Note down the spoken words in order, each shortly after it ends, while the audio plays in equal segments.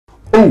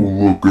Oh,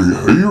 looky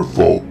here,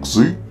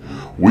 Foxy.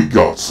 We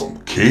got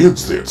some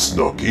kids that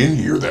snuck in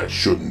here that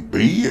shouldn't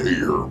be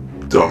here.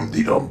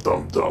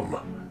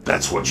 Dum-dee-dum-dum-dum.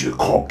 That's what you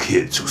call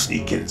kids who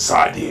sneak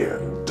inside here.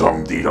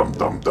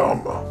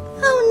 Dum-dee-dum-dum-dum.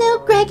 Oh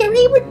no,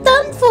 Gregory, we're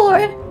done for.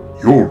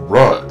 You're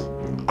right.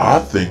 I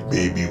think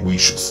maybe we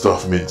should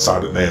stuff him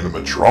inside an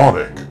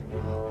animatronic.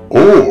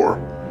 Or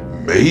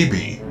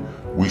maybe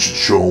we should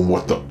show him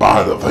what the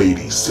bite of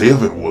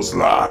 87 was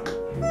like.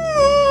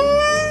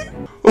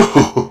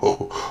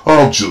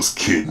 I'm just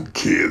kidding,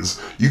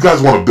 kids. You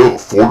guys want to build a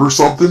fort or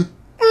something?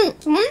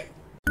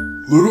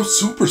 Little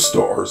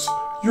superstars,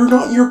 you're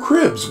not in your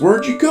cribs.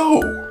 Where'd you go?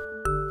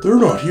 They're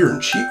not here in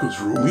Chico's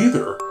room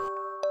either.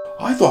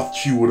 I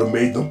thought you would have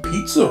made them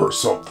pizza or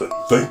something.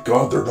 Thank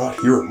God they're not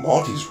here in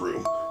Monty's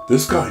room.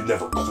 This guy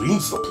never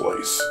cleans the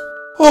place.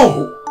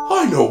 Oh,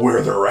 I know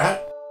where they're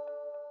at.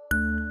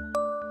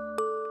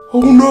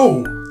 Oh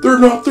no, they're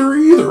not there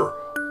either.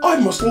 I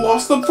must have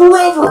lost them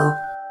forever.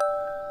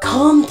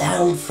 Calm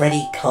down,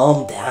 Freddy,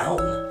 calm down.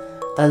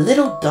 The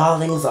little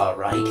darlings are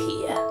right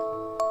here.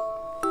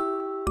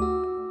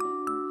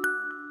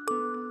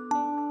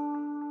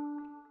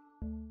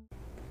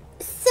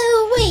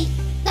 So wait,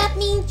 that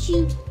means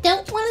you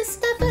don't want to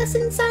stuff us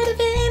inside of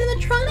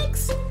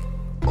animatronics?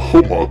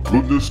 Oh my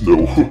goodness,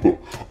 no.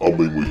 I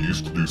mean, we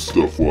used to do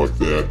stuff like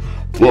that,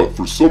 but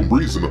for some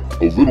reason,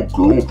 a little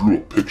girl drew a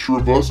picture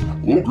of us, a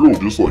little girl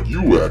just like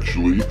you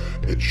actually,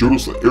 and showed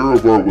us the error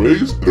of our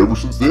ways, and ever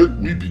since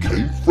then, we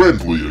became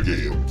friendly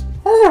again.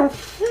 Oh,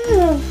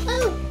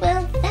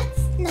 well, that's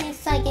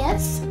nice, I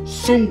guess.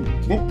 So,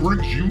 what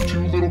brings you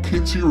two little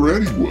kids here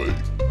anyway?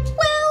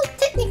 Well,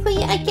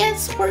 technically, I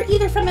guess we're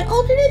either from an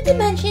alternate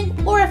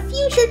dimension or a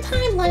future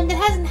timeline that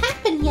hasn't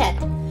happened yet.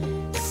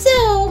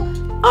 So,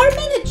 our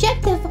main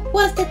objective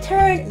was to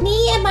turn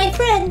me and my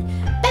friend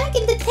back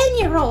into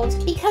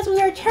 10-year-olds because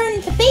we were turned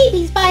into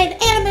babies by an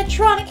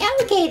animatronic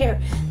alligator.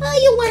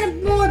 You'll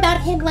learn more about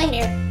him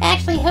later.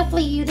 Actually,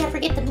 hopefully you never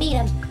get to meet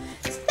him.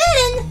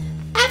 Then,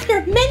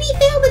 after many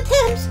failed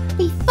attempts,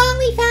 we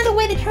finally found a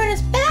way to turn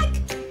us back,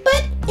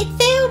 but it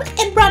failed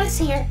and brought us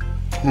here.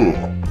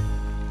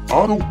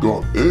 I don't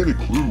got any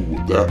clue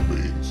what that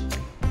means,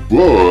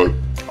 but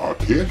I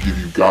can give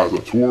you guys a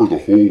tour of the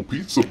whole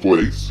pizza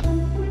place.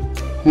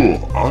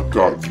 I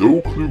got no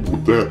clue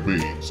what that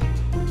means,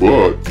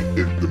 but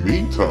in the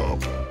meantime,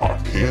 I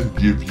can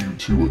give you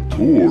two a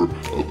tour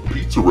of the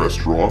pizza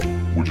restaurant.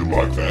 Would you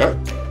like that?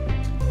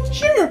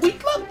 Sure,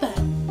 we'd love that.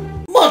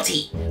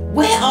 Monty,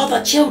 where are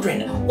the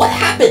children? What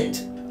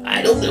happened?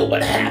 I don't know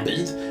what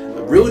happened.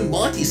 Rue and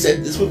Monty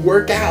said this would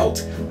work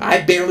out.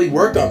 I barely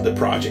worked on the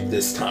project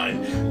this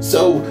time,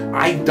 so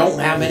I don't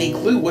have any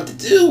clue what to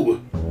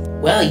do.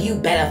 Well, you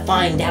better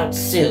find out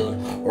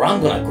soon, or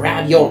I'm gonna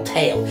grab your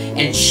tail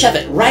and shove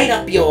it right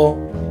up your...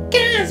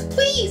 Guys,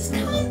 please,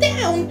 calm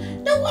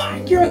down. No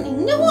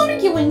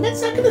arguing.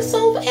 That's not gonna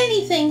solve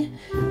anything.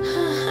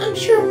 I'm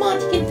sure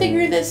Monty can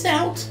figure this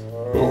out.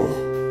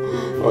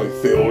 Oh,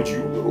 I failed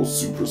you, little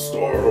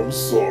superstar. I'm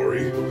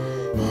sorry.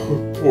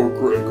 Poor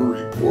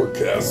Gregory, poor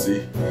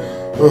Cassie.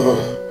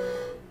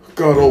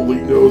 God only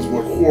knows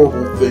what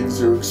horrible things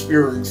they're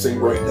experiencing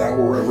right now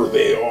wherever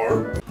they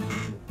are.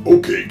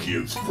 Okay,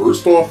 kids,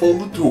 first off on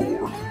the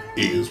tour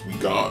is we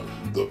got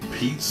the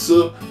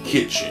pizza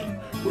kitchen,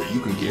 where you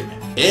can get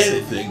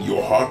anything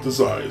your heart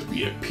desires,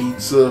 be it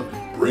pizza,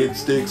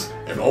 breadsticks,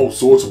 and all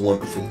sorts of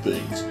wonderful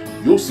things.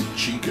 You'll see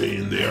Chica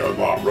in there a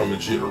lot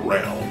rummaging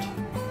around.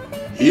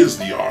 Here's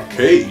the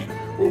arcade,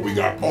 where we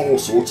got all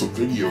sorts of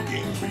video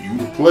games for you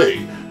to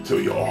play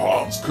till your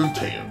heart's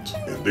content.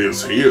 And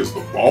this here's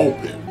the ball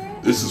pit.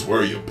 This is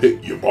where you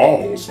pick your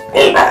balls.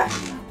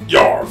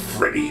 Yar,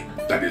 Freddy,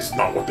 that is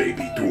not what they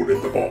be doing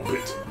in the ball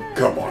pit.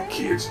 Come on,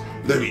 kids,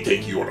 let me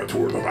take you on a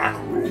tour of the back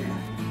room.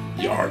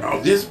 Yar, now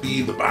this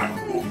be the back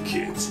room,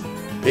 kids.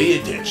 Pay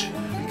attention,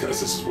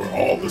 because this is where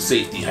all the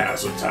safety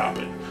hazards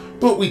happen.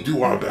 But we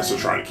do our best to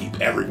try to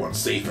keep everyone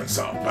safe and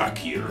sound back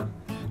here.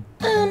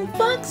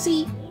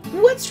 Foxy,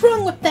 what's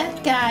wrong with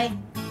that guy?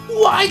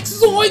 Like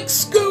Zoink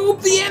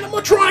Scoob, the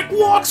animatronic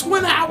locks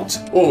went out!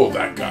 Oh,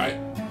 that guy.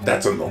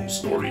 That's a known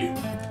story.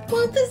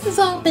 Well, this has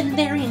all been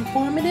very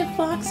informative,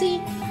 Foxy.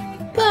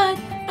 But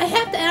I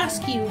have to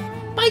ask you,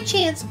 by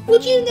chance,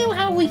 would you know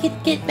how we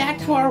could get back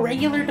to our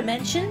regular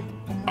dimension?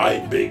 I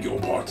beg your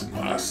pardon,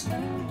 lass.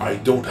 I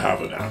don't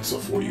have an answer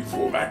for you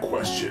for that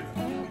question.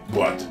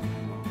 But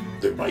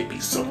there might be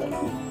someone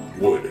who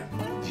would.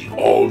 The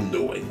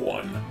all-knowing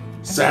one.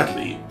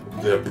 Sadly,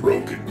 they're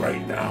broken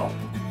right now.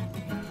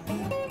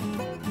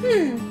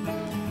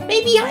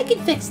 Maybe I can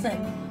fix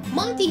them.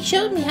 Monty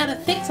showed me how to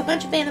fix a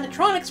bunch of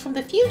animatronics from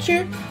the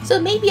future, so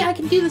maybe I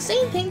can do the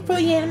same thing for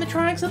the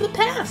animatronics of the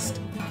past.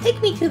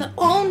 Take me to the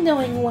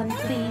all-knowing one,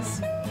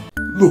 please.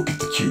 Look at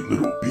the cute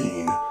little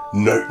bean.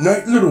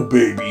 Night-night, little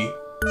baby.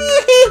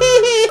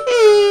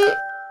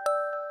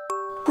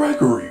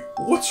 Gregory,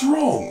 what's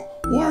wrong?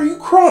 Why are you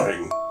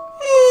crying?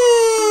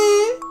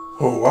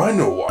 Oh, I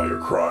know why you're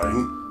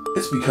crying.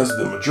 It's because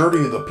the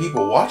majority of the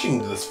people watching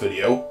this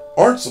video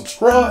aren't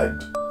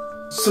subscribed.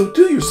 So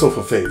do yourself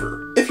a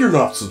favor, if you're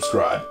not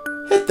subscribed,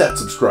 hit that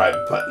subscribe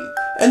button,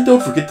 and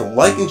don't forget to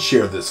like and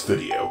share this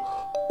video.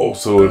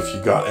 Also, if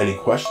you got any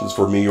questions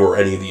for me or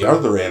any of the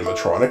other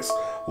animatronics,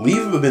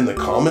 leave them in the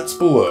comments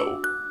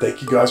below.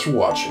 Thank you guys for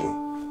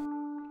watching.